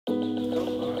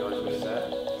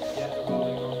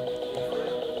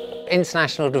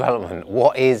International development.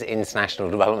 What is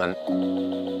international development?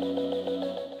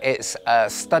 It's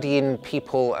studying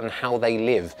people and how they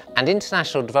live. And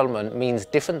international development means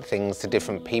different things to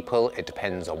different people. It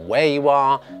depends on where you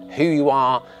are, who you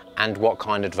are, and what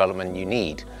kind of development you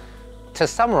need. To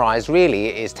summarise, really,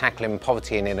 it is tackling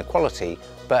poverty and inequality,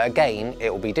 but again,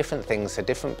 it will be different things to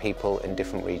different people in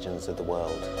different regions of the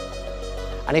world.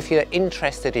 And if you're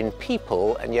interested in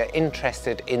people and you're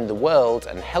interested in the world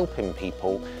and helping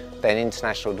people, then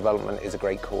international development is a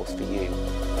great course for you.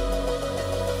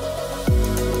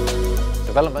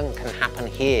 Development can happen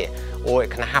here, or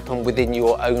it can happen within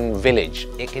your own village.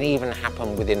 It can even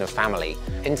happen within a family.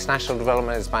 International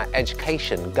development is about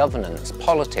education, governance,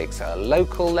 politics at a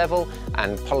local level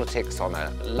and politics on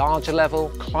a larger level,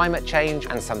 climate change,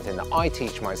 and something that I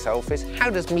teach myself is how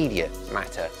does media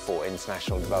matter for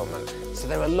international development? So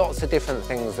there are lots of different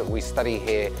things that we study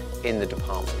here in the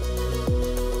department.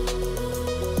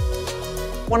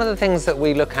 One of the things that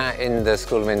we look at in the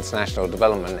School of International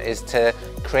Development is to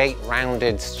create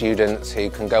rounded students who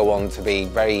can go on to be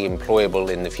very employable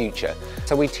in the future.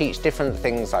 So we teach different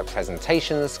things like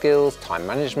presentation skills, time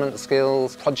management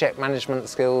skills, project management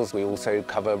skills. We also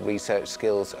cover research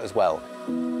skills as well.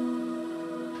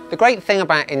 The great thing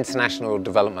about international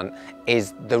development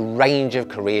is the range of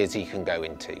careers you can go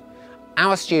into.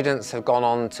 Our students have gone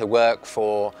on to work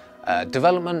for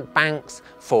development banks,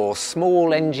 for small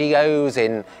NGOs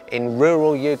in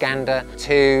rural Uganda,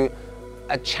 to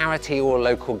a charity or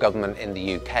local government in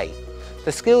the UK.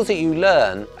 The skills that you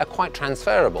learn are quite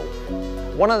transferable.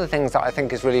 One of the things that I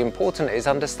think is really important is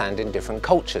understanding different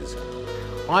cultures.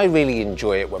 I really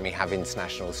enjoy it when we have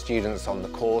international students on the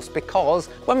course, because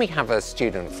when we have a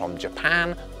student from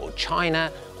Japan or China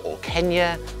or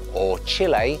Kenya or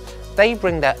Chile, they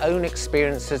bring their own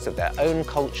experiences of their own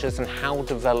cultures and how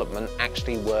development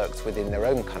actually works within their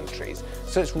own countries.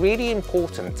 So it's really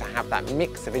important to have that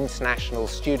mix of international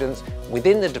students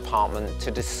within the department to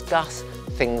discuss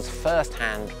things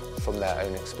firsthand from their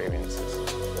own experiences.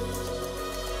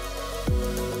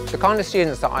 The kind of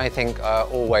students that I think are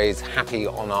always happy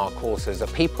on our courses are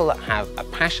people that have a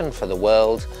passion for the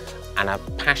world and a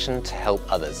passion to help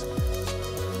others.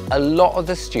 A lot of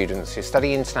the students who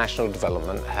study international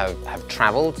development have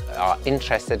travelled, are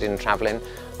interested in travelling,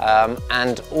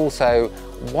 and also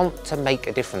want to make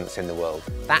a difference in the world.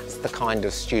 That's the kind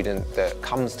of student that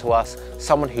comes to us,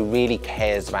 someone who really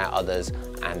cares about others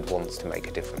and wants to make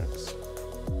a difference.